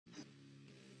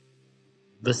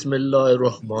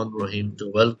Bismillahirrahmanirrahim.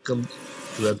 To welcome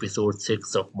to episode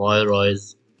 6 of My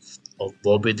Rise of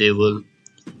Bobby Deol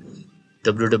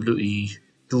WWE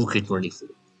 2K24.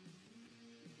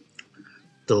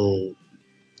 तो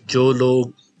जो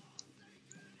लोग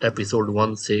episode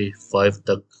 1 से 5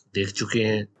 तक देख चुके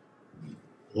हैं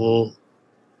वो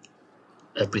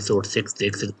एपिसोड 6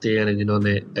 देख सकते हैं।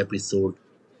 जिन्होंने एपिसोड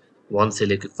 1 से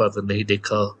लेकर 5 तक नहीं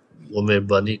देखा वो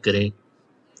मेहरबानी करें,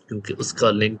 क्योंकि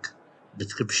उसका लिंक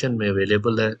डिस्क्रिप्शन में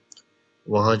अवेलेबल है।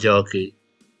 वहाँ जाके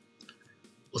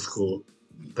उसको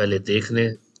पहले देख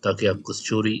लें ताकि आपको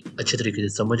स्टोरी अच्छे तरीके से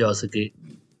समझ आ सके।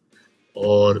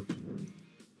 और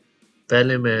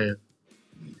पहले मैं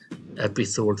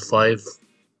एपिसोड 5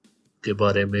 के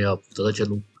बारे में आपको पता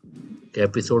चलूँ कि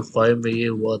एपिसोड 5 में ये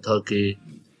हुआ था कि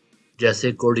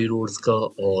जैसे कोडी रोड्स का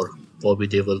और बॉबी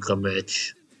देओल का मैच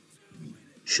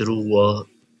शुरू हुआ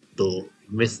तो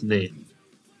मिस ने,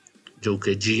 जो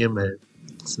कि जीएम है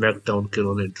स्मैकडाउन के,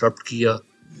 उन्होंने इंटरप्ट किया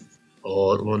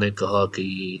और उन्होंने कहा कि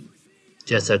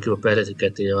जैसा कि वो पहले से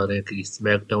कहते आ रहे हैं कि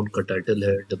स्मैकडाउन का टाइटल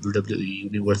है WWE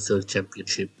यूनिवर्सल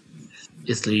चैम्पियनशिप,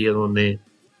 इसलिए उन्होंने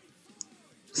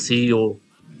सीईओ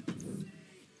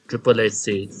ट्रिपल एच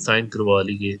से साइन करवा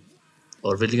लिए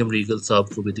और विलियम रीगल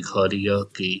साहब को भी दिखा लिया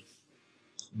कि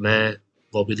मैं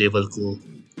बॉबी देओल को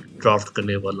ड्राफ्ट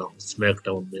करने वाला हूँ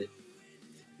स्मैकडाउन में।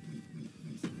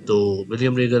 तो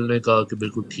विलियम रीगल ने कहा कि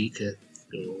बिल्कुल ठीक है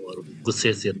और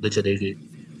गुस्से से अंदर चले गए।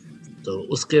 तो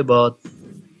उसके बाद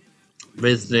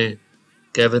मिज ने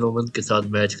केविन ओवन के साथ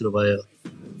मैच करवाया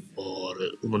और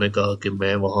उन्होंने कहा कि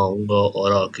मैं वहाँ आऊँगा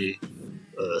और आके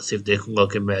सिर्फ देखूँगा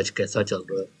कि मैच कैसा चल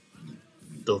रहा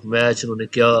है। तो मैच उन्होंने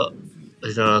क्या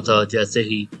जाना था, जैसे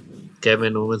ही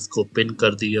केविन ओवंस को पिन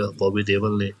कर दिया बॉबी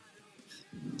देओल ने,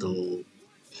 तो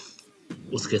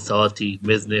उसके साथ ही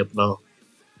मिज ने अपना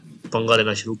पंगा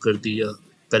लेना शुरू कर दिया।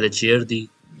 पहले चेयर दी,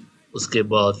 उसके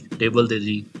बाद टेबल दे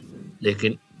दी,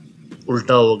 लेकिन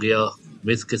उल्टा हो गया।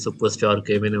 मिज के सुपरस्टार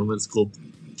केविन ओवंस को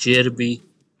चेयर भी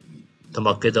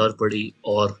धमाकेदार पड़ी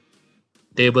और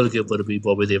टेबल के ऊपर भी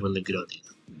बॉबी देओल ने गिरा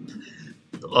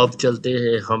दिया। तो अब चलते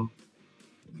हैं हम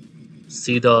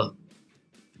सीधा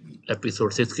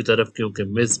एपिसोड 6 की तरफ, क्योंकि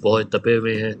मिज बहुत तपे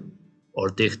हुए हैं,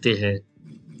 और देखते हैं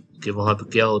कि वहाँ पे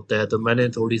क्या होता है। तो मैंने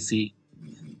थोड़ी सी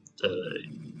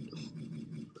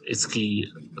इसकी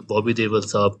बॉबी देओल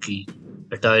साहब की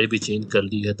अटायर भी चेंज कर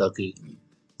ली है ताकि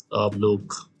आप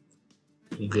लोग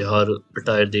उनके हर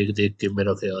अटायर देख देख के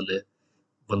मेरा ख्याल है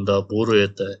बंदा बोर हो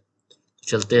जाता है।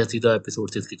 चलते हैं सीधा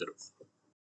एपिसोड 6 की तरफ।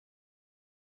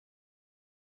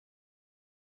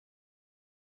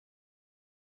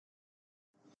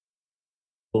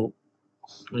 तो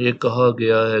ये कहा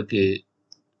गया है कि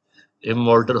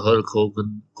इमॉर्टल हल्क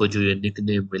होगन को जो ये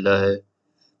निकनेम मिला है,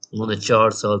 उन्होंने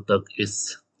 4 साल तक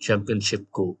इस चैंपियनशिप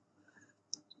को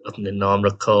अपने नाम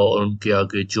रखा और उनके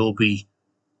आगे जो भी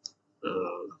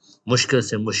मुश्किल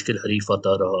से मुश्किल हरीफ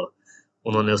आता रहा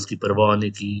उन्होंने उसकी परवाह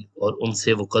नहीं की और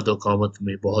उनसे वो कदो कामत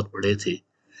में बहुत बड़े थे।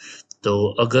 तो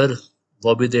अगर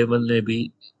बॉबी देओल ने भी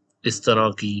इस तरह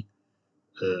की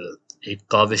एक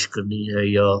काविश करनी है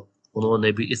या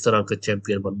उन्होंने भी इस तरह का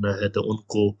चैंपियन बनना है, तो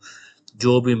उनको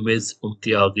जो भी मिज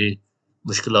उनके आगे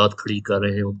मुश्किलात खड़ी कर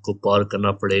रहे हैं उनको पार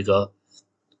करना पड़ेगा,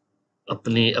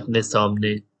 अपने सामने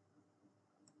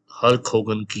हल्क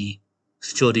होगन की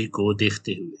स्टोरी को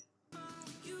देखते हुए।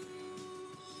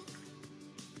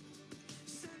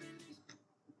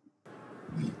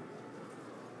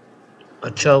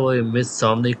 अच्छा वो मिज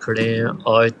सामने ही खड़े हैं,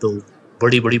 आज तो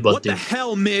बड़ी बड़ी What बातें। the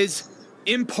hell, Miz?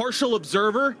 Impartial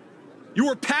observer? You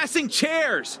were passing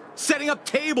chairs, setting up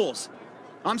tables.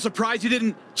 I'm surprised you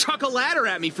didn't chuck a ladder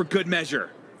at me for good measure.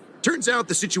 Turns out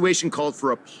the situation called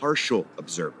for a partial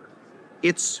observer.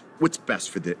 It's what's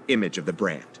best for the image of the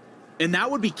brand. And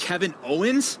that would be Kevin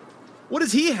Owens? What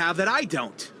does he have that I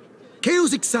don't?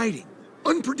 KO's exciting,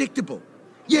 unpredictable.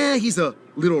 Yeah, he's a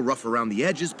little rough around the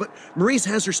edges, but Maurice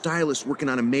has her stylist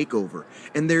working on a makeover,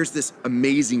 and there's this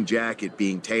amazing jacket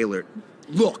being tailored.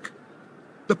 Look,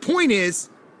 the point is,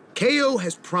 KO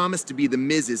has promised to be The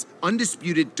Miz's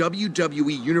undisputed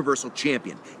WWE Universal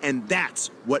Champion, and that's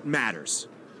what matters.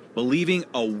 Believing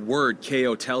a word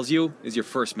KO tells you is your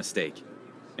first mistake.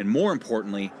 And more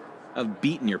importantly, I've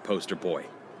beaten your poster boy.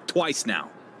 Twice now.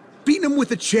 Beating him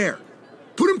with a chair.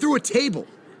 Put him through a table.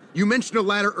 You mentioned a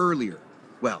ladder earlier.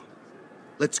 Well,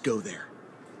 let's go there.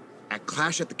 At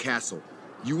Clash at the Castle,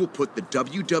 you will put the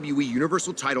WWE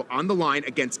Universal title on the line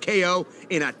against KO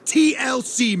in a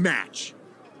TLC match.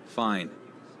 Fine.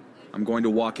 I'm going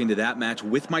to walk into that match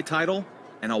with my title,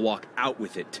 and I'll walk out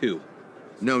with it too.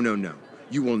 No, no, no.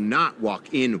 You will not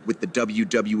walk in with the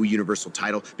WWE Universal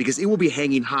title because it will be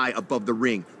hanging high above the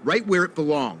ring, right where it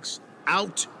belongs.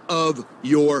 out of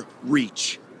your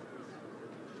reach.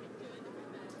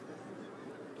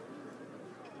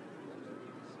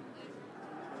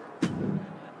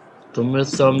 तो मेरे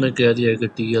सामने कह दिया है कि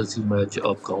TLC match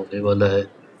आपका होने वाला है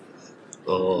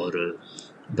और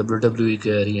WWE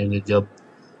कह रही है कि जब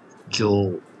जो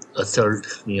असल्ट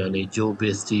यानी जो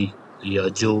बेइज्जती या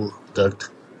जो दर्द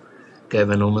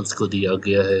केविन ओवेंस को दिया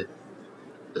गया है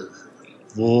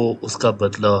वो उसका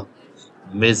बदला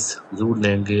मिस जरूर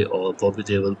लेंगे और बॉबी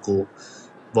देओल को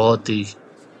बहुत ही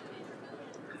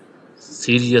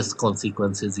सीरियस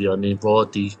कॉन्सिक्वेंसेस यानी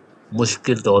बहुत ही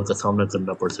मुश्किल दौर का सामना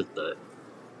करना पड़ सकता है।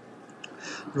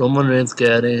 रोमन रेंस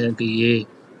कह रहे हैं कि ये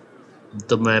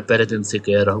तो मैं पहले दिन से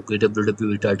कह रहा हूँ कि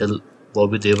WWE टाइटल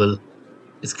बॉबी देओल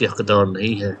इसके हकदार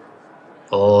नहीं है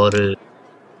और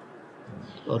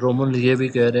रोमन ये भी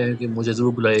कह रहे हैं कि मुझे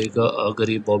ज़रूर बुलाएगा अगर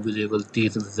ये बॉबी देओल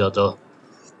 30 से ज़्यादा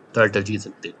टाइटल जीत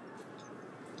सकते।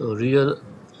 तो रियल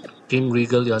किंग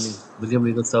रीगल यानी विलियम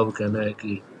रीगल साहब का कहना है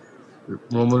कि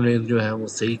रोमन रेंस जो है वो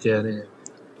सही कह रहे हैं।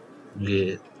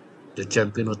 ये जो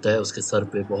चैंपियन होता है उसके सर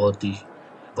पे बहुत ही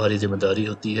भारी जिम्मेदारी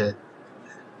होती है।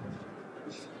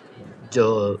 जो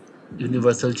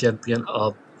यूनिवर्सल चैंपियन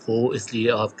आप हो इसलिए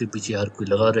आपके पीछे हर कोई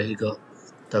लगा रहेगा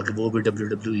ताकि वो भी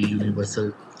WWE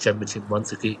यूनिवर्सल चैंपियनशिप बन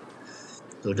सके।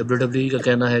 तो WWE का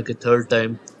कहना है कि थर्ड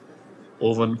टाइम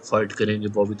ओवन फाइट करेंगे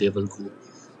बॉबी देओल को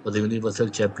और यूनिवर्सल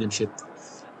चैंपियनशिप।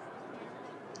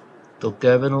 तो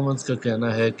केविन ओवेंस का कहना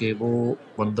है कि वो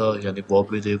बंदा यानी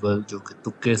बॉबी देओल जो कि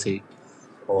तुक्के से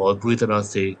और बुरी तरह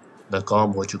से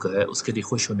नाकाम हो चुका है उसके लिए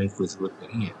खुश होने की कोई ज़रूरत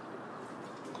नहीं है।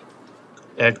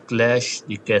 एट क्लैश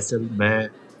द कैसल मैं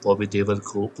बॉबी देओल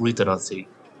को पूरी तरह से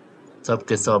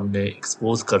सबके सामने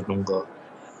एक्सपोज कर दूंगा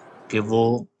कि वो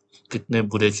कितने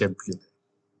बुरे चैंपियन हैं।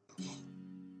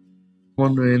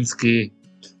 रोमन रेंस के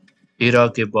एरा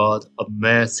के बाद अब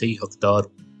मैं सही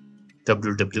हकदार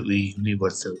WWE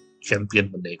यूनिवर्सल चैंपियन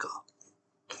बनने का।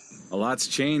 A lot's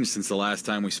changed since the last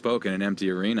time we spoke in an empty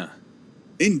arena.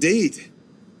 Indeed.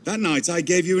 That night I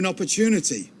gave you an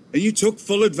opportunity, and you took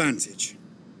full advantage.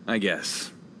 I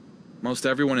guess. Most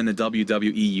everyone in the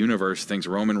WWE universe thinks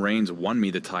Roman Reigns won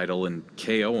me the title and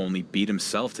KO only beat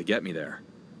himself to get me there.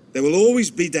 There will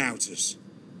always be doubters.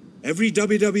 Every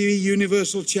WWE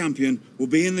Universal Champion will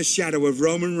be in the shadow of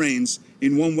Roman Reigns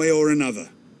in one way or another.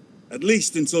 At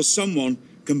least until someone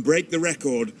can break the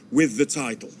record with the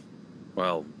title.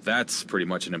 Well, that's pretty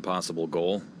much an impossible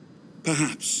goal.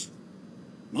 Perhaps.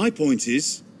 My point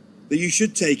is that you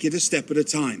should take it a step at a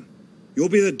time. You'll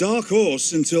be the dark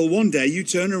horse until one day you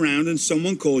turn around and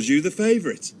someone calls you the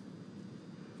favorite.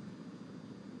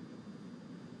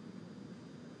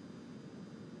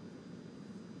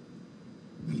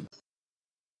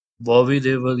 Bobby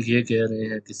Deol ये कह रहे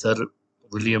हैं कि sir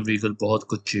William Regal बहुत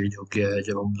कुछ change हो गया है।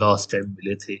 जब हम लास्ट टाइम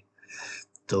मिले थे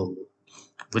तो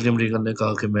विलियम रीगल ने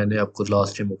कहा कि मैंने आपको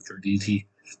लास्ट टाइम अपॉर्चुनिटी दी थी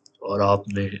और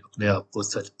आपने अपने आप को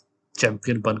सच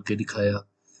चैंपियन बन के दिखाया।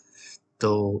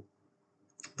 तो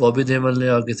बॉबी देओल ने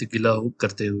आगे से गिला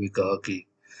करते हुए कहा कि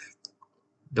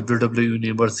WWE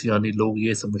यूनिवर्स यानी लोग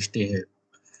ये समझते हैं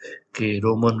कि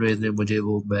रोमन रेंस ने मुझे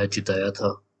वो मैच जिताया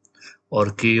था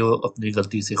और KO अपनी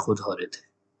गलती से खुद हारे थे।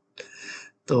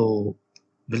 तो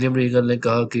विलियम रीगल ने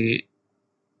कहा कि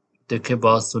देखें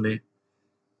बात सुने,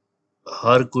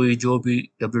 हर कोई जो भी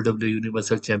WWE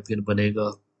यूनिवर्सल चैंपियन बनेगा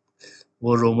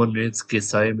वो रोमन रेंस के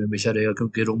साए में हमेशा रहेगा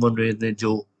क्योंकि रोमन रेंस ने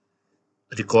जो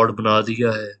रिकॉर्ड बना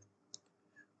दिया है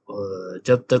और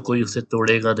जब तक कोई उसे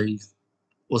तोड़ेगा नहीं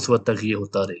उस वक्त तक ये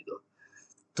होता रहेगा।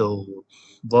 तो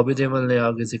बॉबी देओल ने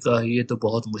आगे से कहा ये तो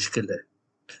बहुत मुश्किल है।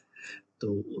 तो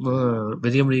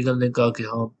विलियम रीगल ने कहा कि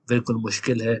हाँ बिल्कुल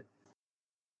मुश्किल है,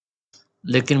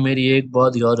 लेकिन मेरी एक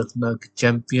बात याद रखना कि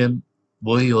चैंपियन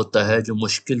वही होता है जो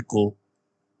मुश्किल को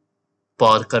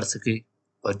पार कर सके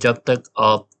और जब तक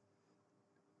आप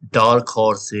डार्क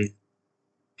हॉर्स से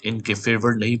इनके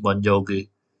फेवरेट नहीं बन जाओगे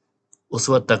उस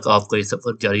वक्त तक आपका ये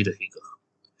सफ़र जारी रहेगा।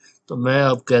 तो मैं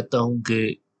अब कहता हूँ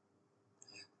कि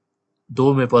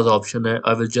दो मेरे पास ऑप्शन है।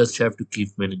 I will just have to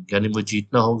keep winning यानी मुझे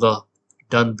जीतना होगा,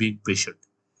 डन बीइंग पेशेंट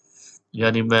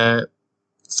यानी मैं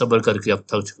सब्र करके अब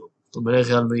थक चुका हूँ। तो मेरे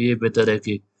ख्याल में ये बेहतर है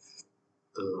कि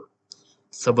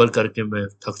सब्र करके मैं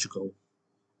थक चुका हूँ।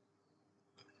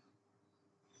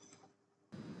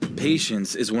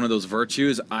 Patience is one of those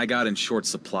virtues I got in short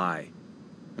supply.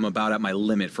 I'm about at my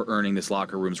limit for earning this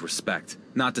locker room's respect,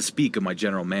 not to speak of my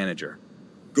general manager.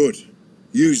 Good.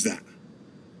 Use that.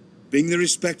 Being the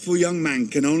respectful young man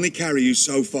can only carry you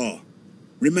so far.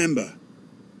 Remember,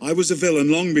 I was a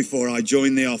villain long before I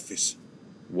joined the office.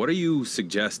 What are you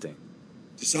suggesting?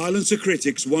 To silence the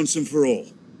critics once and for all,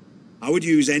 I would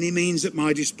use any means at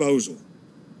my disposal.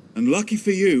 And lucky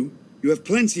for you, You have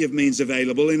plenty of means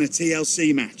available in a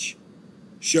TLC match.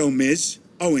 Show Miz,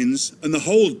 Owens, and the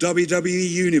whole WWE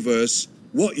Universe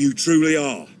what you truly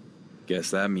are. Guess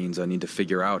that means I need to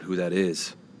figure out who that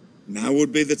is. Now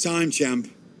would be the time, champ.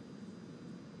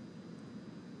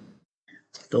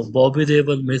 तो Bobby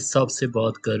Deol miss साहब से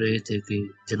बात कर रहे थे कि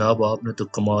जनाब आपने तो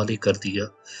कमाल ही कर दिया,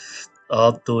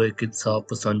 आप तो एक इंसाफ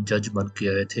पसंद जज बन के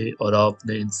आए थे और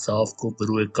आपने इंसाफ को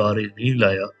बरूए कार नहीं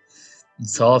लाया,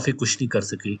 इंसाफ ही कुछ नहीं कर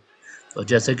सकी। और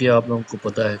जैसे कि आप लोगों को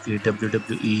पता है कि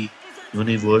WWE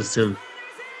यूनिवर्सल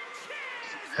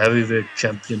हैवीवेट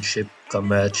चैम्पियनशिप का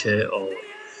मैच है और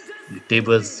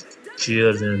tables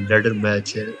chairs and ladder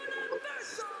match है,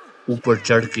 ऊपर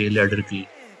चढ़ के लैडर की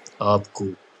आपको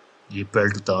ये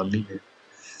बेल्ट उतारनी है।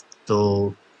 तो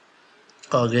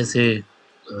आगे से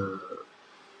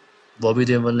बॉबी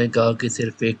देओल ने कहा कि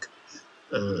सिर्फ एक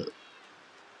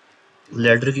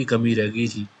लैडर की कमी रह गई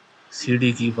थी,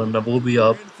 सीढ़ी की, वरना वो भी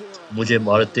आप मुझे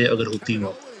मारते अगर होती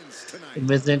वहाँ।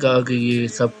 मिस ने कहा कि ये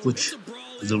सब कुछ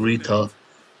ज़रूरी था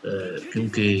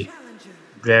क्योंकि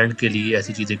ब्रांड के लिए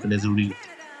ऐसी चीज़ें करनी ज़रूरी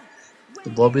होती।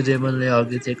 तो बॉबी देओल ने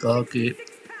आगे से कहा कि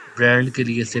ब्रांड के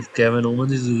लिए सिर्फ केविन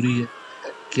ओवंस ही ज़रूरी है,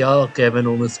 क्या केविन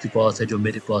ओवंस के पास है जो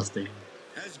मेरे पास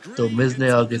नहीं। तो मिस ने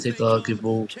आगे से कहा कि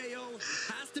वो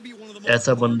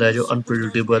ऐसा बंदा है जो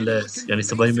अनप्रेडिक्टेबल है, यानी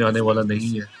समझ में आने वाला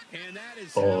नहीं है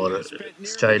और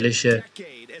स्टाइलिश है,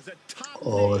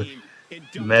 और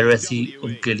मैरवेसी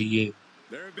उनके लिए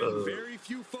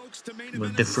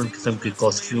डिफरेंट किस्म के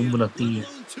कॉस्ट्यूम बनाती हैं,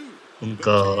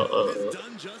 उनका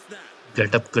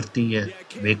गेटअप करती हैं,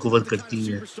 मेकओवर करती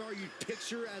हैं।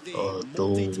 तो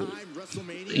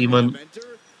इवन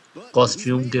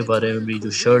कॉस्ट्यूम के बारे में भी,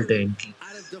 जो शर्ट है इनकी,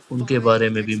 उनके बारे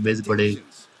में भी मिस बड़े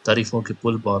तारीफों के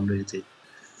पुल बांध रहे थे,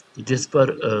 जिस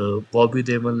पर बॉबी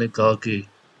देओल ने कहा कि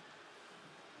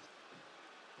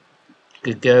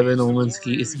केविन ओवंस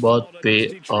की इस बात पे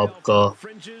आपका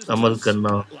अमल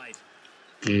करना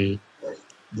कि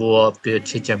वो आपके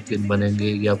अच्छे चैंपियन बनेंगे,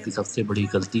 ये आपकी सबसे बड़ी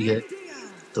गलती है।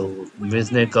 तो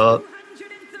मिस ने कहा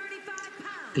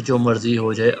कि जो मर्जी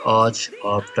हो जाए, आज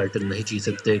आप टाइटल नहीं जीत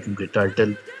सकते क्योंकि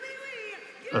टाइटल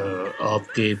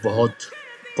आपके बहुत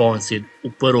पहुंच से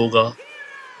ऊपर होगा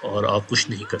और आप कुछ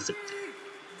नहीं कर सकते।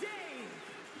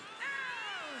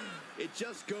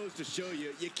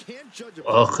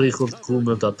 आखिरी गुफ्तगू में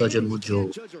बताता चलूँ जो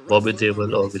बॉबी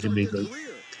देओल और विलियम रीगल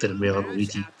के दरमियान हुई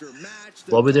थी।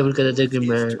 बॉबी देओल कहते थे कि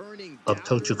मैं अब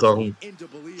थक चुका हूँ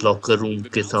लॉकर रूम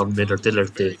के सामने लड़ते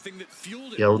लड़ते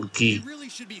या उनकी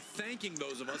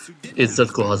इज्जत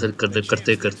को हासिल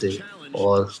करते करते,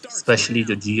 और स्पेशली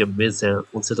जो GM मिस हैं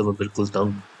उनसे तो मैं बिल्कुल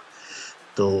तंग हूँ।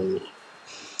 तो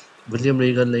विलियम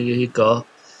रीगल ने यही कहा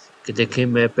कि देखें,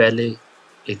 मैं पहले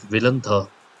एक विलन था,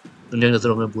 दुनिया की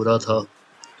नज़रों में बुरा था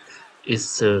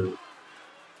इस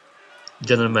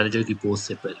जनरल मैनेजर की पोस्ट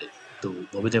से पहले। तो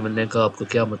बॉबी देओल ने कहा आपका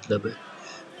क्या मतलब है।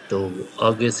 तो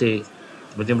आगे से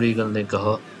विलियम रीगल ने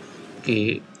कहा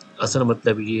कि असल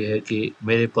मतलब ये है कि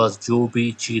मेरे पास जो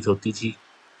भी चीज़ होती थी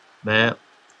मैं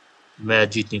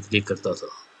जीतने के लिए करता था,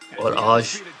 और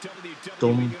आज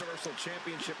तुम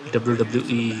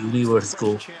WWE यूनिवर्स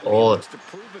को और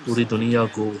पूरी दुनिया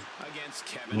को,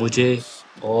 मुझे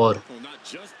और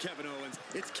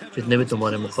जितने भी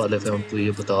तुम्हारे मुखालिफ हैं उनको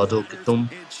ये बता दो कि तुम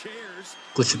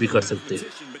कुछ भी कर सकते हो।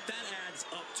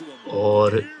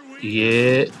 और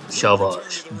ये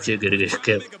शाबाश, नीचे गिर गए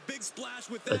क्या।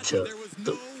 अच्छा,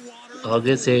 तो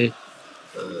आगे से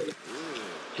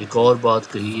एक और बात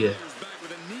कही है,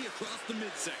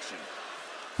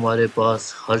 हमारे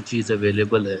पास हर चीज़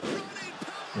अवेलेबल है,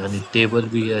 यानी टेबल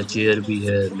भी है, चेयर भी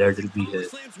है, लैडर भी है,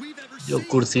 जो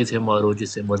कुर्सी से मारो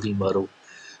जिसे मर्जी मारो,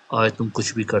 आज तुम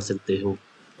कुछ भी कर सकते हो।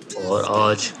 और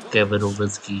आज केविन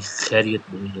ओवंस की खैरियत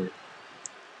नहीं है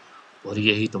और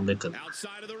यही तुमने करना।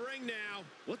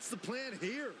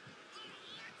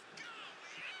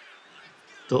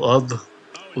 तो अब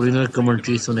विनर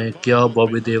कमेंट्री सुने, क्या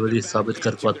बॉबी देओल साबित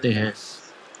कर पाते हैं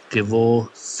कि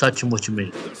वो सचमुच में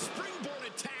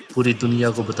पूरी दुनिया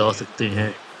को बता सकते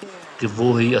हैं कि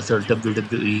वो ही असल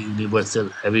WWE यूनिवर्सल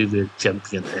हैवीवेट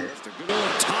चैंपियन है।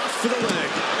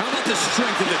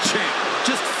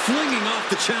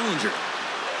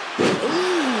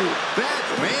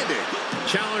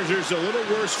 Challenger's a little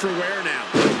worse for wear now.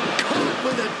 Caught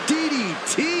with a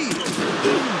DDT.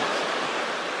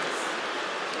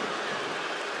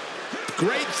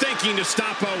 Great thinking to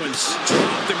stop Owens.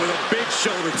 Dropped him with a big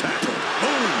shoulder tackle.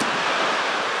 Boom.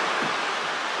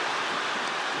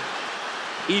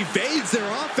 Evades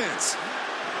their offense.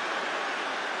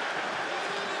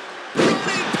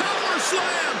 Running power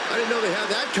slam. I didn't know they had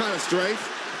that kind of strength.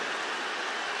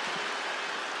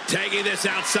 Taking this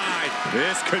outside.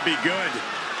 This could be good.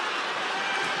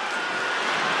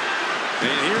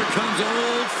 And here comes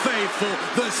Old Faithful.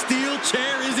 The steel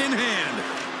chair is in hand.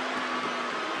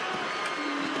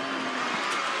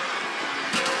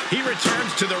 He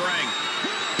returns to the ring.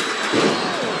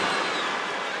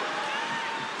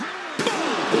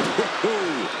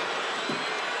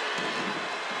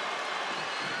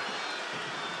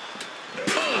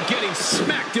 Oh, getting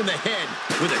smacked in the head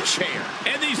with a chair.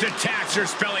 And these attacks are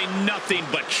spelling nothing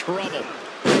but trouble.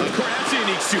 That's a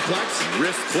unique suplex.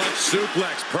 Wrist clutch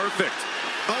suplex. Perfect.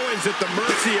 Owens at the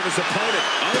mercy of his opponent.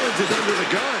 Owens is under the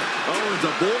gun. Owens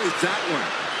avoids that one.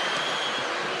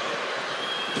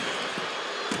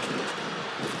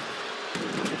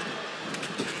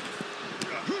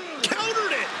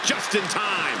 Countered it just in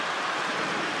time.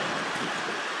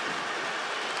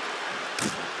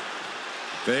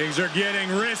 Things are getting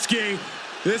risky.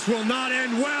 This will not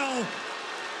end well. On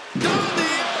the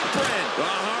apron. The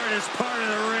hardest part of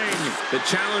the ring. The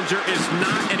challenger is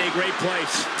not in a great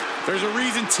place. There's a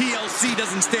reason TLC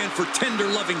doesn't stand for tender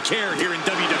loving care here in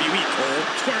WWE, Cole.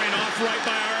 Squaring off right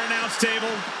by our announce table.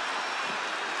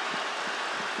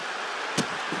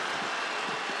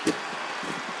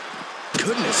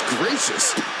 Goodness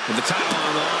gracious. With the title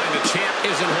on the line, the champ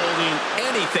isn't holding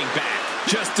anything back.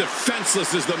 Just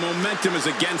defenseless as the momentum is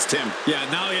against him. Yeah,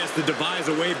 now he has to devise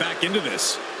a way back into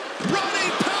this.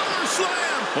 Running power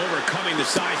slam. Overcoming the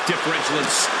size differential in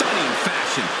stunning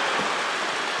fashion.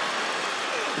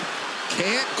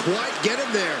 Can't quite get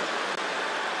him there.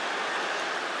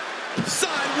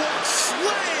 Sidewalk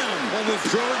slam. Almost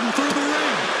drove him through the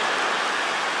ring.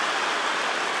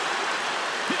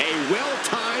 A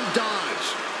well-timed dodge.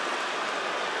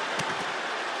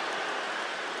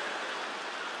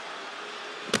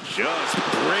 Just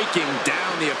breaking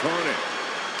down the opponent.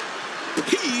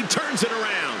 He turns it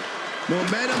around.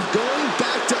 Momentum going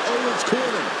back to Owens'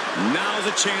 corner. Now's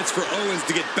a chance for Owens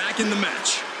to get back in the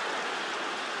match.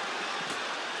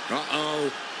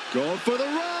 Uh-oh. Going for the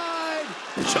ride.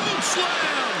 Choke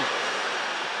slam.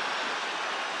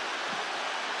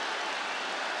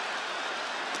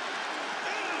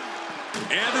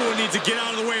 Everyone needs to get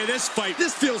out of the way of this fight.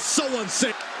 This feels so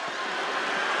unsafe.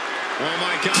 Oh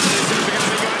my God, this is gonna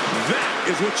be good. That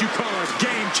is what you call a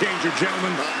game changer,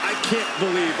 gentlemen. I can't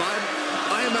believe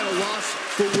I am at a loss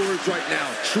for words right now,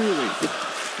 truly.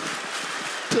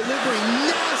 Delivering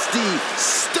nasty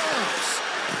stomps.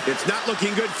 It's not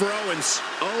looking good for Owens.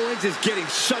 Owens is getting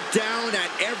shut down at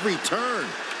every turn.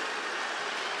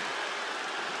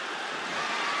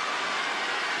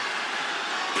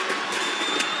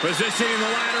 Positioning the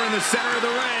ladder in the center of the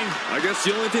ring. I guess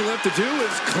the only thing left to do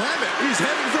is climb it. He's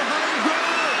heading for higher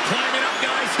ground. Climbing up,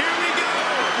 guys. Here we go.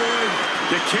 Boy,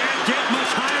 you can't get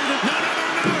much higher than... No.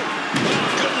 Oh,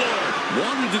 good Lord.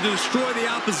 Wanted to destroy the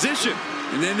opposition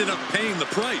and ended up paying the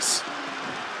price.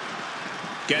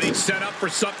 Getting set up for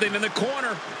something in the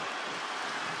corner.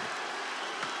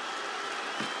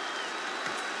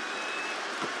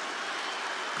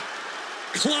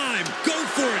 Climb. Go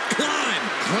for it. Climb.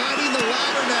 Climbing the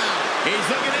ladder now. He's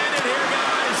looking at it here,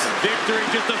 guys. Victory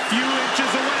just a few inches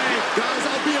away. Guys,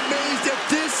 I'll be amazed if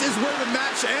this is where the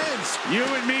match ends. You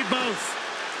and me both.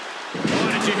 Oh,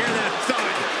 did you hear that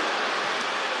thud?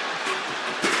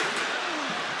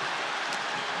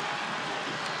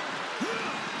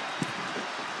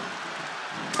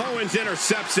 Owens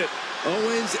intercepts it.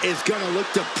 Owens is going to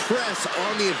look to press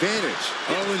on the advantage.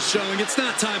 Owens showing it's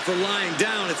not time for lying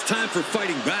down. It's time for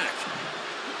fighting back.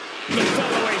 The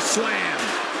follow-away slam.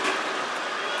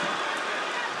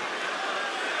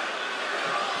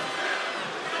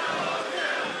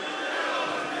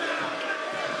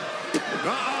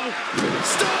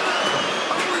 Stunner!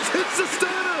 Owens hits the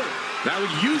stunner! That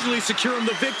would usually secure him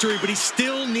the victory, but he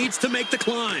still needs to make the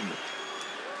climb.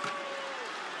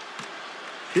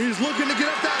 He's looking to get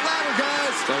up that ladder,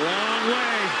 guys. It's a long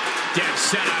way. Dead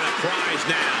set on a prize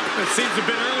now. It seems a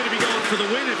bit early to be going for the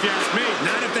win, if you ask me.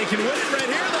 Not if they can win it right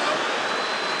here, though.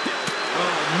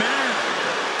 Oh, man.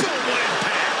 Boom, what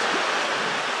impact.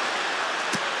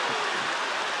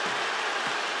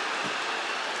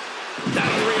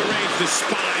 That'll rearrange the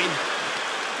spine.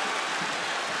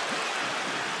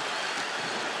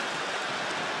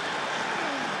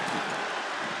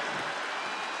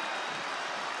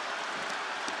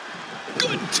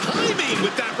 Good timing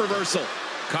with that reversal.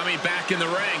 Coming back in the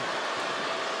ring.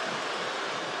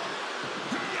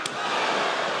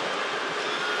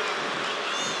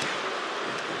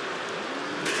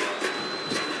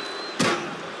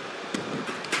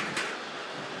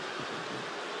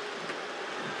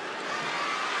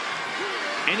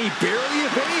 And he barely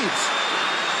evades.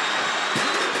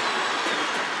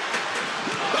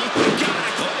 Oh, my God,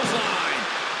 a clothesline.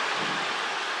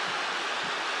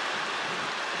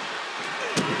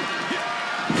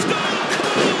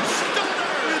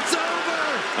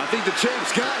 the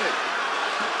champ's got it.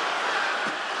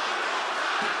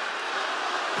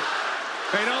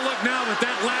 Hey, don't look now, but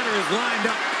that ladder is lined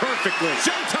up perfectly.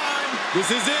 Showtime!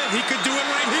 This is it. He could do it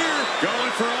right here.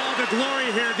 Going for all the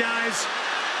glory here, guys.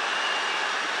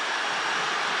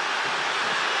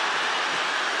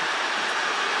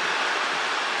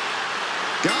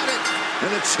 Got it.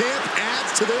 And the champ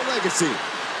adds to their legacy.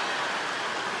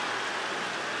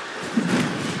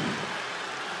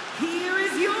 Here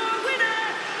is your winner,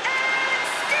 and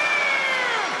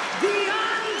still the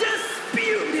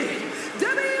undisputed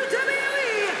WWE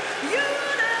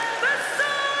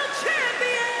Universal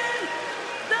Champion,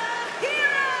 the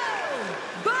hero,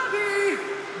 Bobby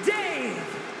Deol.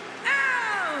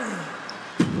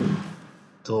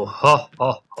 तो हा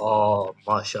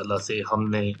माशाल्लाह से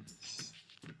हमने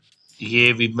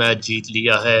ये भी match जीत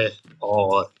लिया है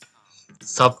और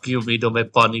सबकी उम्मीदों में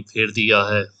पानी फेर दिया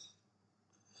है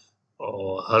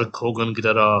और हल्क होगन की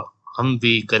तरह हम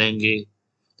भी करेंगे।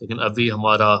 लेकिन अभी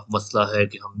हमारा मसला है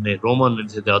कि हमने रोमन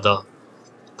रेंज से ज़्यादा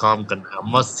काम करना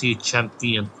है। मस्सी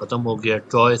चैंपियन ख़त्म हो गया।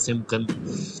 ट्रॉय सिम्पसन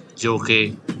जो कि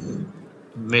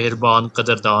मेहरबान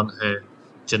कदरदान हैं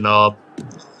जनाब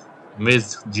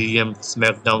मिज जीएम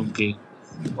स्मैकडाउन के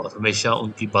और हमेशा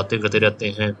उनकी बातें करते रहते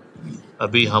हैं।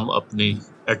 अभी हम अपने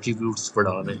एट्रीब्यूट्स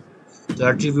बढ़ा रहे हैं। तो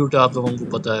एट्रीब्यूट आप लोगों को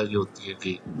पता है कि होती है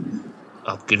कि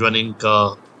आपकी रनिंग का,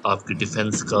 आपकी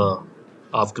डिफेंस का,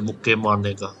 आपके मुक्के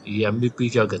मारने का। ये एमवीपी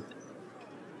क्या कहते हैं?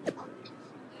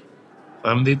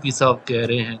 एमवीपी साहब कह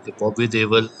रहे हैं कि बॉबी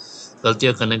देओल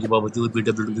गलतियां करने के बावजूद भी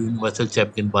WWE यूनिवर्सल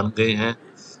चैंपियन बन गए हैं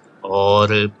और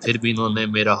फिर भी इन्होंने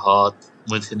मेरा हाथ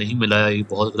मुझसे नहीं मिलाया। ये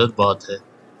बहुत गलत बात है।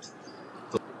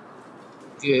 तो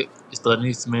कि इस पता नहीं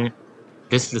इसमें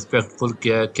डिसरिस्पेक्टफुल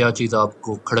क्या चीज़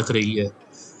आपको खड़क रही है।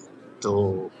 तो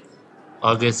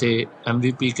आगे से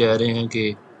एमवीपी कह रहे हैं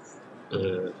कि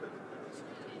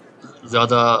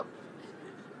ज़्यादा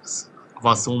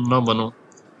मासूम ना बनो।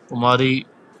 तुम्हारी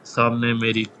सामने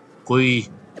मेरी कोई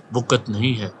बुकत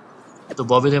नहीं है। तो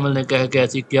बॉबी देओल ने कहा कि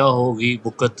ऐसी क्या होगी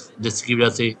बुकत जिसकी वजह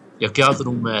से, या क्या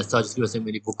करूं मैं ऐसा जिसकी वजह से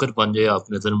मेरी बुकत बन जाए आप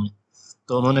नज़र में।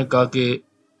 तो उन्होंने कहा कि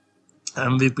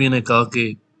एमवीपी ने कहा कि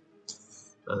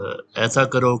ऐसा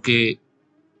करो कि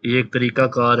ये एक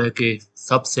तरीकाकार है कि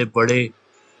सबसे बड़े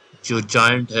जो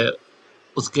जायंट है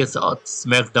उसके साथ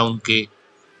स्मैकडाउन के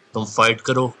तुम फाइट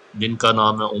करो जिनका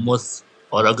नाम है ओमस,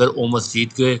 और अगर ओमस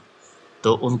जीत गए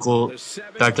तो उनको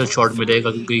टाइटल शॉट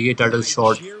मिलेगा क्योंकि ये टाइटल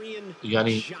शॉट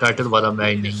यानी टाइटल वाला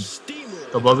मैच नहीं।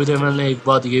 तो बॉबी देओल ने एक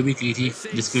बात ये भी की थी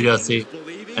जिसकी वजह से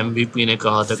एमवीपी ने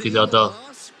कहा था कि ज़्यादा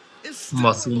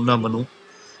मासूम ना बनो।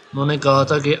 उन्होंने कहा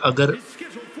था कि अगर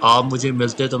आप मुझे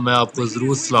मिलते तो मैं आपको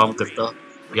ज़रूर सलाम करता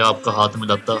या आपका हाथ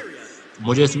मिलाता,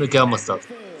 मुझे इसमें क्या मसला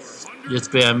था। जिस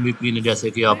पे एमवीपी ने जैसे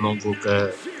कि आप लोगों को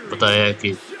बताया है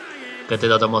कि कहते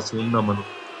ज़्यादा मासूम ना बनो।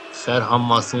 खैर हम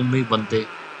मासूम नहीं बनते,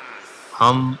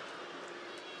 हम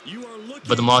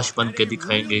बदमाश बन के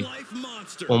दिखाएंगे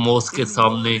ओमोस के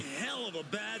सामने,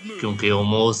 क्योंकि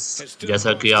ओमोस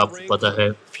जैसा कि आपको पता है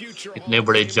इतने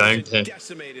बड़े जायंट हैं,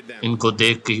 इनको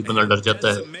देख के ही बंदा डर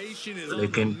जाता है।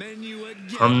 लेकिन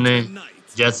हमने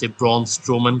जैसे ब्रॉन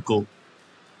स्ट्रोमन को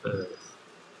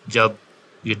जब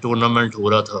ये टूर्नामेंट हो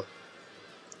रहा था,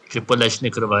 ट्रिपल एच ने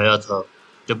करवाया था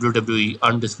WWE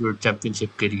अनडिस्प्यूटेड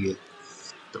चैंपियनशिप के लिए,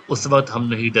 तो उस वक्त हम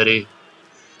नहीं डरे,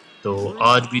 तो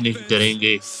आज भी नहीं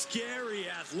डरेंगे।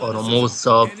 और ओमोस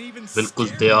साहब बिल्कुल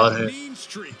तैयार है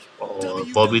और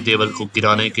बॉबी देओल को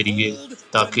गिराने के लिए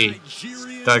ताकि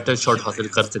टाइटल शॉट हासिल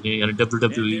कर सकें, यानी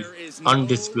WWE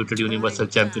अनडिस्प्यूटेड यूनिवर्सल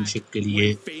चैंपियनशिप के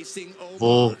लिए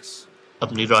वो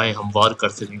अपनी राहें हमवार कर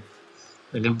सकें।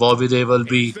 लेकिन बॉबी देओल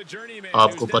भी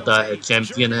आपको पता है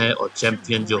चैंपियन है, और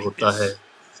चैंपियन जो होता है,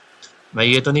 मैं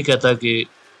ये तो नहीं कहता कि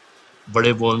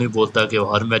बड़े बोल नहीं बोलता कि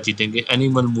वो हर मैच जीतेंगे।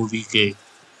 एनिमल मूवी के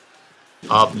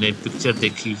आपने पिक्चर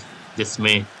देखी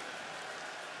जिसमें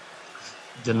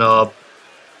जनाब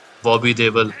बॉबी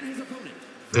देओल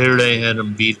भिड़ रहे हैं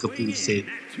रणबीर कपूर से,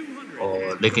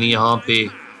 और लेकिन यहाँ पे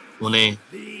उन्हें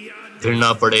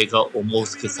भिड़ना पड़ेगा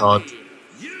ओमोस के साथ।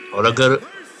 और अगर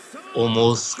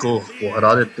ओमोस को वो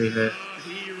हरा देते हैं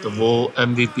तो वो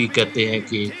एमवीपी कहते हैं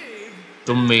कि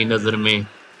तुम मेरी नज़र में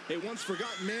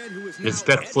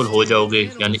रिस्पेक्टफुल हो जाओगे,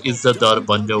 यानी इज्जतदार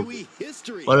बन जाओगे।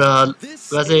 और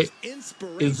वैसे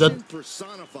इज्जत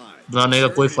बनाने का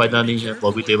कोई फ़ायदा नहीं है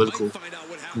बॉबी देओल को,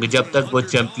 क्योंकि जब तक वो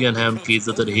चैंपियन है उनकी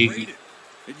इज्जत रहेगी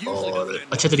और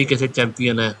अच्छे तरीके से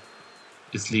चैंपियन है,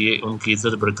 इसलिए उनकी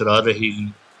इज्जत बरकरार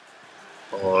रहेगी।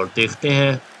 और देखते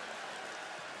हैं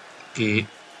कि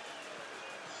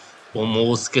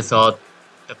ओमोस के साथ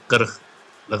टक्कर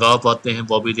लगा पाते हैं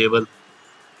बॉबी देओल,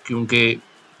 क्योंकि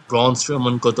ब्रॉन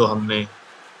स्ट्रोमन को तो हमने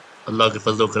अल्लाह के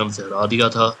फजल करम से हरा दिया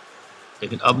था।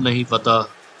 लेकिन अब नहीं पता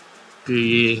कि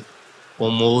ये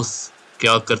ओमोस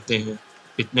क्या करते हैं।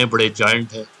 इतने बड़े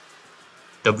जायंट हैं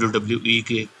WWE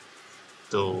के,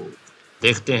 तो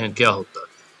देखते हैं क्या होता है।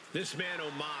 This man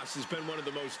Omos has been one of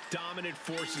the most dominant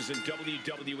forces in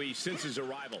WWE since his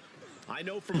arrival. I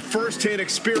know from first-hand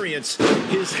experience,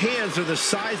 his hands are the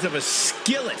size of a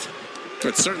skillet.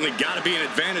 It's certainly got to be an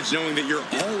advantage knowing that you're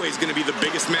always going to be the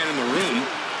biggest man in the room.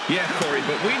 Yeah, Corey,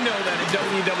 but we know that in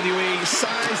WWE,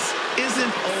 size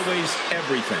isn't always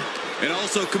everything. And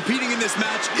also, competing in this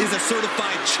match is a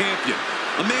certified champion.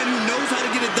 A man who knows how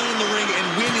to get it done in the ring and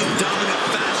win in dominant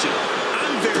fashion.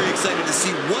 I'm very excited to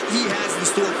see what he has in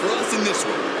store for us in this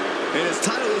one. And his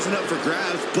title isn't up for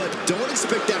grabs, but don't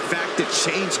expect that fact to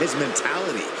change his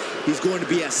mentality. He's going to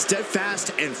be as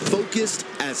steadfast and focused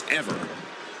as ever.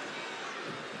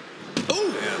 Oh,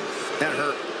 man, that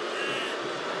hurt.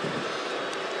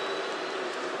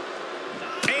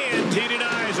 And he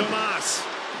denies Omos.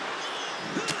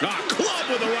 Club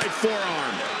with the right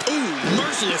forearm. Ooh,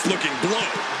 merciless looking blow.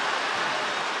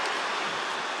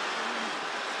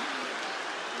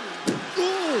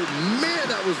 Oh, man,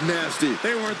 that was nasty.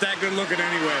 They weren't that good looking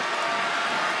anyway.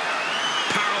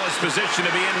 Powerless position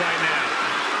to be in right now.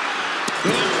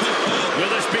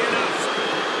 Will this be enough?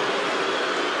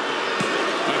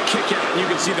 A kick out, and you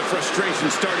can see the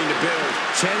frustration starting to build.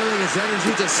 Channeling his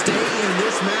energy to stay in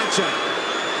this matchup.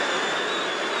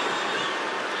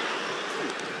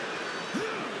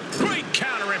 Great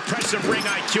counter, impressive ring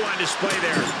IQ on display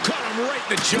there. Caught him right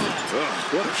in the jaw.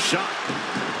 What a shot.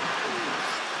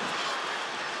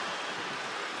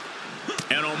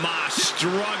 And Omos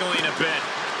struggling a bit.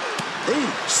 Ooh,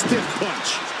 stiff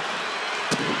punch.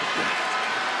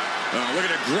 Look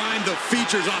at it grind the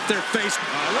features off their face.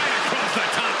 Right across the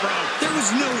top rope. There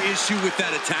was no issue with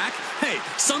that attack. Hey,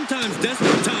 sometimes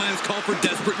desperate times call for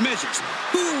desperate measures.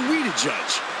 Who are we to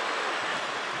judge?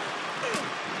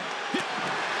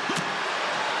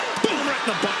 Boom, right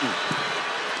in the button.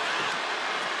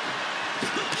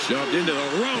 Shoved into the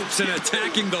ropes and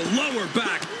attacking the lower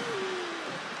back.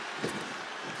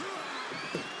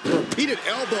 Repeated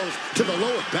elbows to the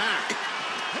lower back.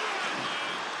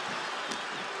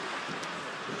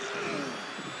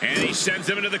 And he sends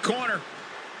him into the corner.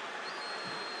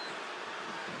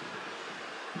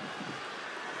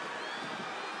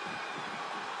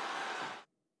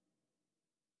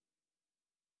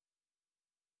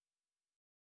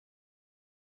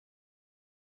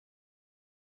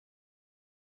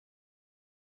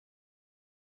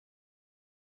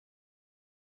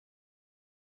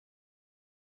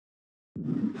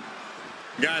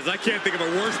 Guys, I can't think of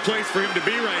a worse place for him to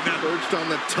be right now. Perched on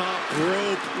the top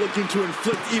rope, looking to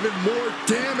inflict even more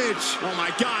damage. Oh my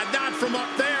God, not from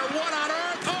up there. What on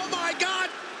earth? Oh my God!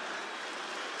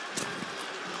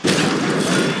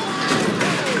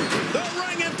 The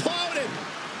ring imploded.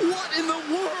 What in the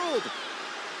world?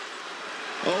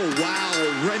 Oh, wow.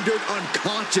 Rendered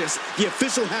unconscious. The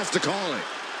official has to call it.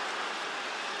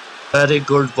 Very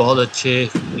good, बहुत अच्छे,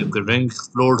 क्योंकि ring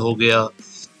explode हो गया,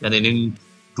 यानी ring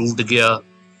टूट गया,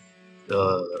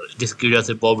 जिसकी वजह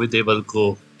से बॉबी देओल को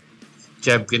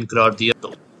चैंपियन करार दिया। तो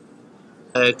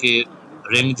है कि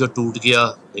रिंग जो टूट गया,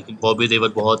 लेकिन बॉबी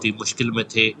देओल बहुत ही मुश्किल में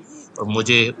थे और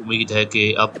मुझे उम्मीद है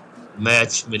कि अब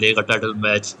मैच मिलेगा, टाइटल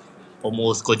मैच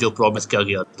ओमोस को जो प्रॉमिस किया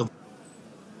गया। तो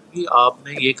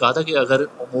आपने ये कहा था कि अगर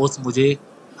ओमोस मुझे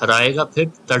हराएगा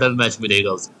फिर टाइटल मैच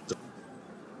मिलेगा उसको। तो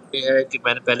ये है कि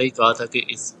मैंने पहले ही कहा था कि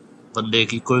इस बंदे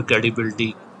की कोई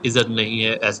क्रेडिबिलिटी, इज्जत नहीं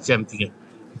है एज चैम्पियन।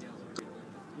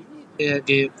 ये है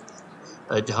कि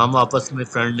हम आपस में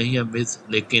फ्रेंड नहीं है मिस,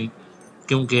 लेकिन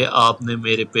क्योंकि आपने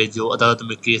मेरे पे जो अदालत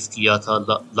में केस किया था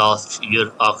लास्ट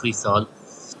ईयर आखिरी साल,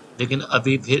 लेकिन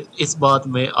अभी फिर इस बात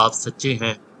में आप सच्चे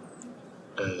हैं।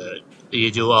 ये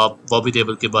जो आप बॉबी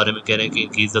देओल के बारे में कह रहे हैं कि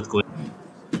इनकी इज्जत को,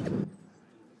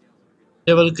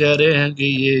 देओल कह रहे हैं कि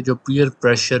ये जो पीयर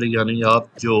प्रेशर, यानी आप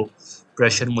जो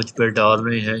प्रेशर मुझ पर डाल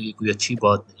रहे हैं, ये कोई अच्छी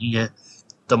बात नहीं है।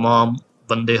 तमाम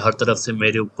बंदे हर तरफ से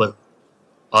मेरे ऊपर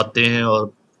आते हैं और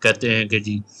कहते हैं कि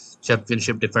जी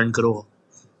चैम्पियनशिप डिफेंड करो।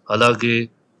 हालांकि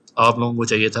आप लोगों को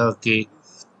चाहिए था कि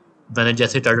मैंने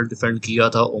जैसे टाइटल डिफेंड किया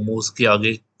था ओमोस के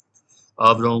आगे,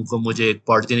 आप लोगों को मुझे एक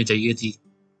पार्टी देनी चाहिए थी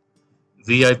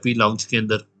VIP लाउंज के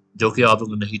अंदर, जो कि आप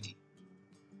लोगों ने नहीं थी।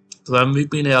 तो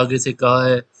MVP ने आगे से कहा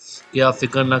है कि आप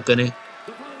फिक्र ना करें,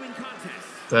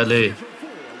 पहले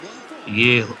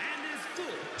ये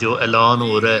जो ऐलान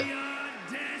हो रहा है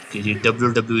कि जी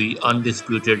WWE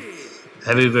अनडिस्प्यूटेड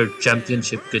हैवीवेट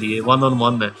चैम्पियनशिप के लिए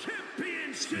 1-on-1 है।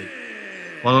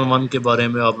 1-on-1 के बारे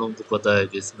में आप लोगों को पता है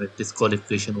कि इसमें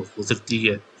डिस्क्वालिफिकेशन हो सकती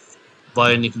है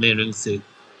बाहर निकले रिंग से,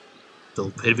 तो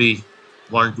फिर भी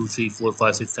 1 2 3 4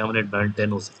 5 6 7 8 9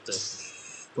 10 हो सकता है।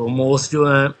 तो मोस्ट जो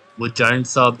हैं वो जायंट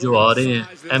साहब जो आ रहे हैं,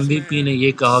 MVP ने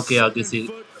ये कहा कि आगे से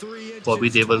बॉबी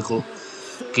देवल को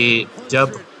कि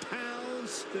जब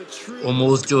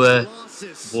ओमोस जो है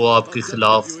वो आपके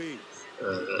खिलाफ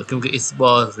क्योंकि इस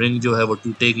बार रिंग जो है वो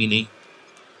टूटेगी नहीं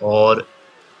और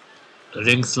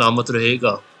रिंग सलामत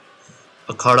रहेगा,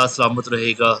 अखाड़ा सलामत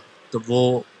रहेगा, तो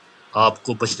वो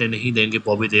आपको बचने नहीं देंगे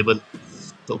बॉबी देवल।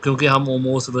 तो क्योंकि हम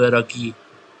ओमोस वगैरह की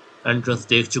एंट्रेंस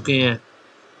देख चुके हैं,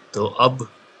 तो अब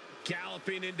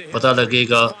पता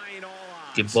लगेगा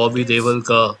कि बॉबी देवल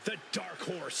का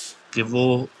कि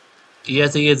वो ये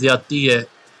ऐसे ये ज्यादती है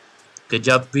कि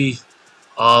जब भी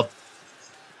आप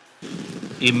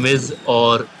इमेज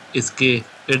और इसके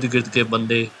इर्द गिर्द के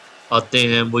बंदे आते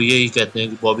हैं वो यही कहते हैं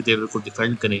कि बॉबी देवल को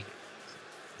डिफेंड करें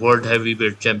world heavy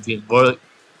weight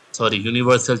champion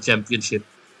universal championship.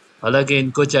 हालांकि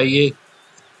इनको चाहिए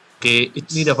कि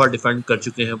इतनी दफ़ा डिफेंड कर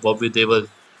चुके हैं बॉबी देवल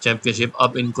चैंपियनशिप,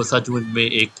 अब इनको सचमुच में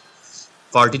एक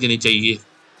पार्टी देनी चाहिए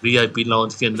VIP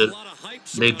लाउंज के अंदर।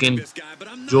 लेकिन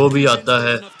जो भी आता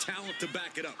है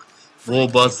वो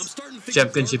बस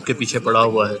चैंपियनशिप के पीछे पड़ा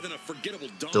हुआ है।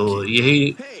 तो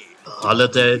यही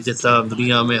हालत है जैसा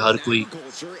दुनिया में हर कोई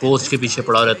पोस्ट के पीछे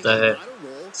पड़ा रहता है,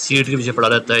 सीट के पीछे पड़ा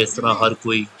रहता है, इस तरह हर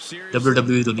कोई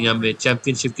WWE दुनिया में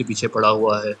चैंपियनशिप के पीछे पड़ा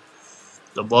हुआ है।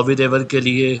 तो बॉबी देवल के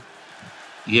लिए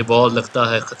ये बहुत लगता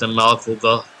है ख़तरनाक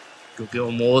होगा, क्योंकि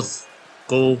ओमोस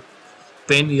को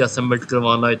पिन या सबमिट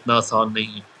करवाना इतना आसान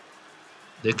नहीं है।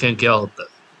 देखें क्या होता है।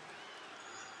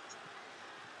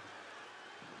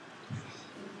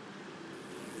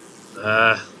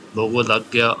 लोगो लग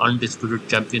गया अनडिस्प्यूटेड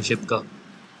चैंपियनशिप का।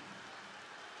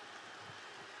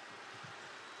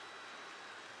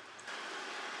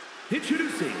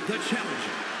 Introducing the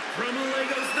challenger from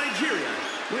Lagos, Nigeria,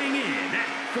 weighing in at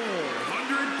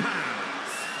 400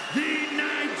 pounds, the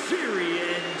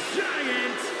Nigerian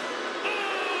Giant,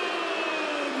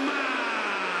 Omos!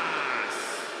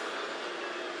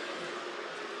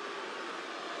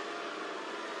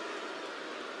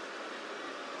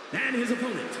 And his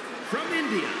opponent from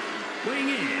India, weighing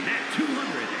in at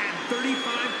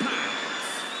 235 pounds,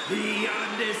 the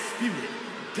undisputed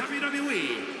WWE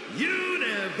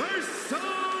Universal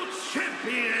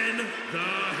Champion, the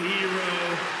hero,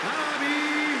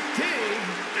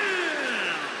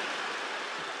 Deol.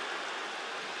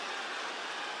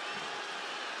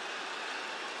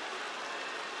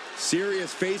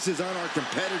 Serious faces on our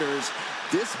competitors.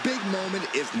 This big moment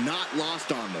is not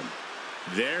lost on them.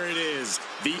 There it is,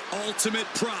 the ultimate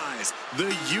prize,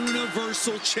 the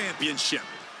Universal Championship.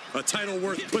 A title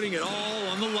worth putting it all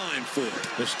on the line for.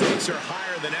 The stakes are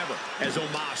higher than ever as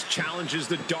Omos challenges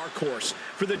the dark horse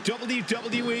for the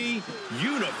WWE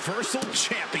Universal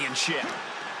Championship.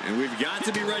 And we've got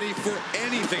to be ready for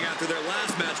anything after their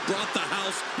last match brought the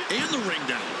house and the ring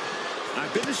down.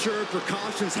 I've been assured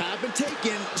precautions have been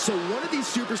taken, so one of these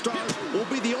superstars will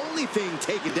be the only thing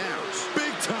taken down.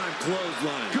 Big time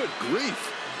clothesline. Good grief.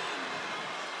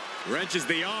 Wrenches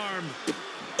the arm.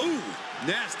 Ooh,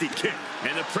 nasty kick.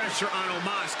 And the pressure on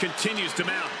Omos continues to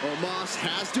mount. Omos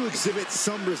has to exhibit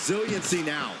some resiliency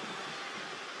now.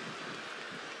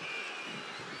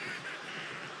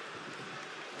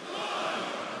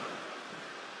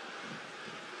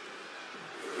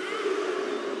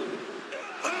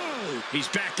 Oh, He's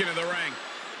back into the ring.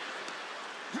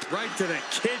 right to the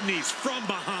kidneys from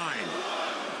behind.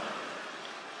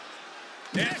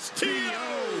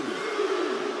 STO.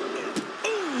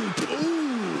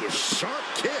 Ooh, sharp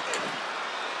kick.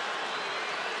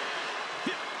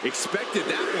 Expected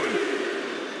that one.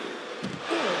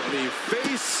 Oh, the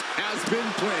face has been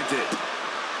planted.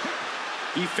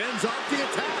 He fends off the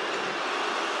attack.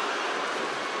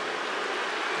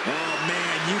 Oh,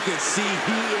 man, you can see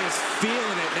he is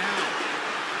feeling it now.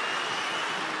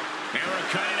 And we're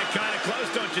kind of close,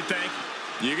 don't you think?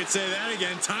 You could say that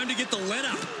again. Time to get the let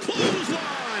out.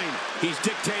 Clothesline! He's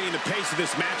dictating the pace of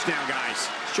this match now, guys.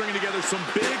 Stringing together some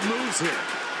big moves here.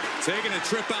 Taking a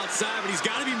trip outside, but he's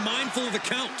got to be mindful of the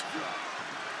count.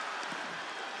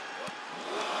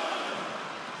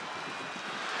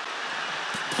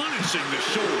 Punishing the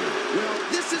shoulder. Well,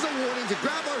 this is a warning to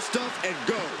grab our stuff and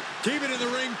go. Keep it in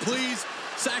the ring, please.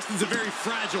 Saxton's a very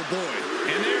fragile boy.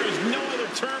 And there is no other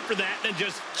term for that than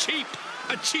just cheap.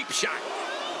 A cheap shot.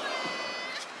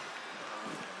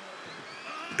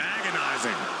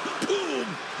 Agonizing. Boom!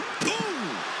 Boom!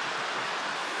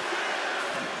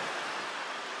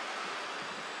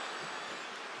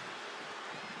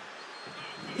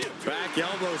 Back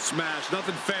elbow smash,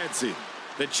 nothing fancy.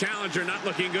 The challenger not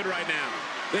looking good right now.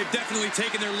 They've definitely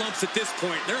taken their lumps at this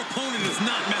point. Their opponent is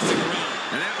not messing around.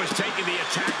 And that was taking the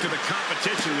attack to the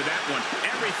competition with that one.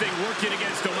 Everything working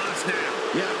against Omos now.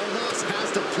 Yeah, Omos has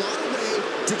to plot a way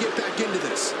to get back into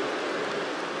this.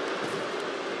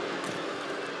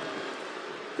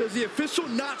 Does the official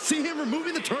not see him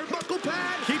removing the turnbuckle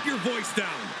pad? Keep your voice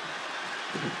down.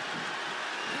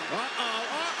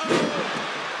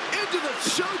 Into the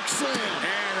choke slam.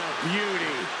 And a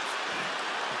beauty.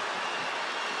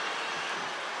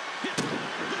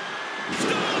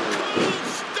 Stone Cold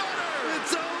Stunner.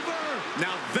 It's over.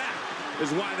 Now that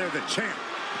is why they're the champ.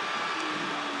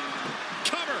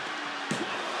 Cover.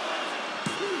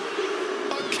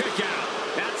 A kick out.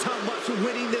 That's how much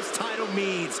winning this title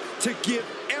means. To give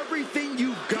everything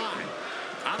you've got.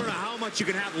 I don't know how much you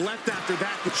can have left after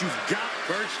that, but you've got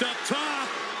perched up top.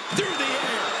 Through the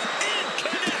air. And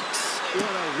connects.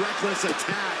 What a reckless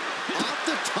attack. Off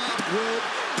the top rope,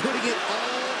 putting it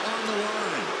all on the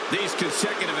line. These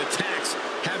consecutive attacks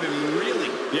have him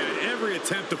reeling. Yeah, and every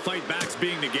attempt to fight back's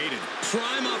being negated.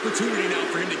 Prime opportunity now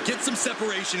for him to get some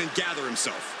separation and gather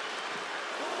himself.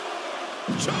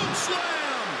 Choke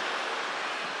slam!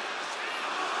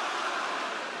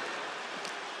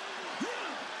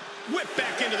 Whip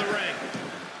back into the ring.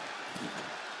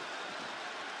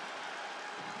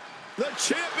 The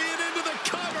champion into the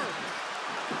cover.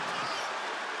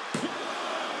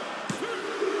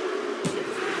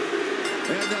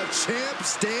 And the champ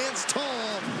stands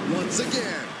tall once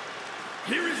again.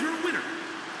 Here is your winner,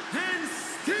 and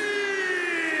still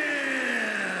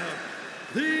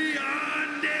the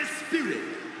undisputed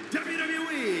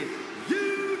WWE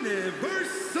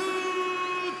Universal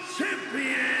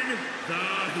Champion, the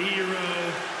Hero,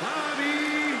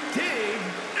 Bobby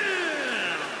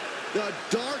Deol. The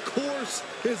dark horse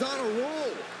is on a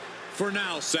roll. For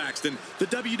now, Saxton, the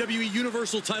WWE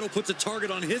Universal title puts a target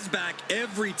on his back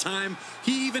every time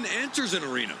he even enters an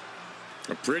arena.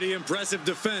 A pretty impressive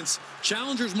defense.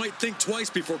 Challengers might think twice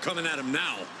before coming at him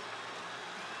now.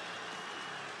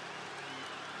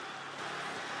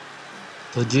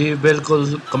 तो जी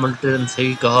बिल्कुल commentator ने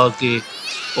सही कहा कि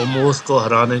Omos को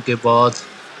हराने के बाद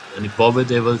यानी बॉबी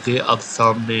देओल के अब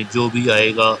सामने जो भी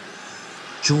आएगा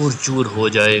चूर चूर हो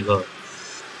जाएगा।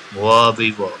 वाह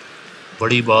भी वाह,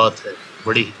 बड़ी बात है,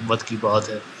 बड़ी हिम्मत की बात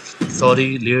है।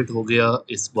 सॉरी लेट हो गया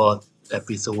इस बार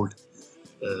एपिसोड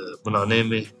बनाने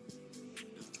में,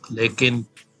 लेकिन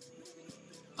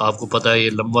आपको पता है ये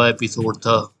लंबा एपिसोड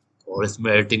था और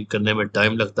इसमें एडिटिंग करने में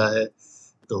टाइम लगता है।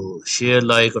 तो शेयर,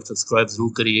 लाइक और सब्सक्राइब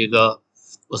ज़रूर करिएगा।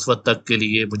 उस वक्त तक के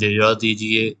लिए मुझे याद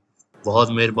दीजिए, बहुत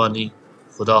मेहरबानी,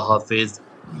 खुदा हाफिज़।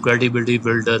 क्रेडिबिलिटी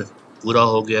बिल्डर पूरा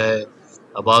हो गया है,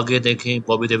 अब आगे देखें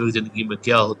बॉबी देओल की ज़िंदगी में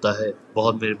क्या होता है।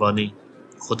 बहुत मेहरबानी,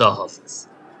 खुदा हाफिज़।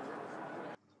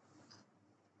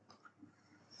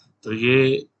 तो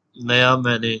ये नया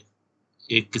मैंने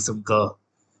एक किस्म का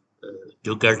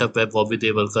जो गेटअप है बॉबी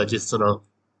देओल का, जिस तरह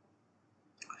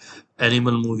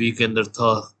एनिमल मूवी के अंदर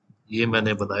था, ये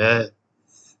मैंने बनाया है।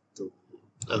 तो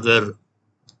अगर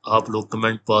आप लोग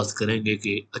कमेंट पास करेंगे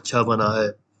कि अच्छा बना है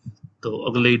तो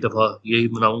अगली दफ़ा यही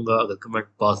बनाऊंगा, अगर कमेंट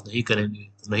पास नहीं करेंगे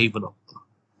तो नहीं बनाऊंगा।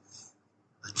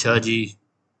 अच्छा जी,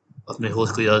 अपने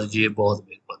होस्ट को याद दीजिए, बहुत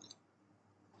मेहरबानी।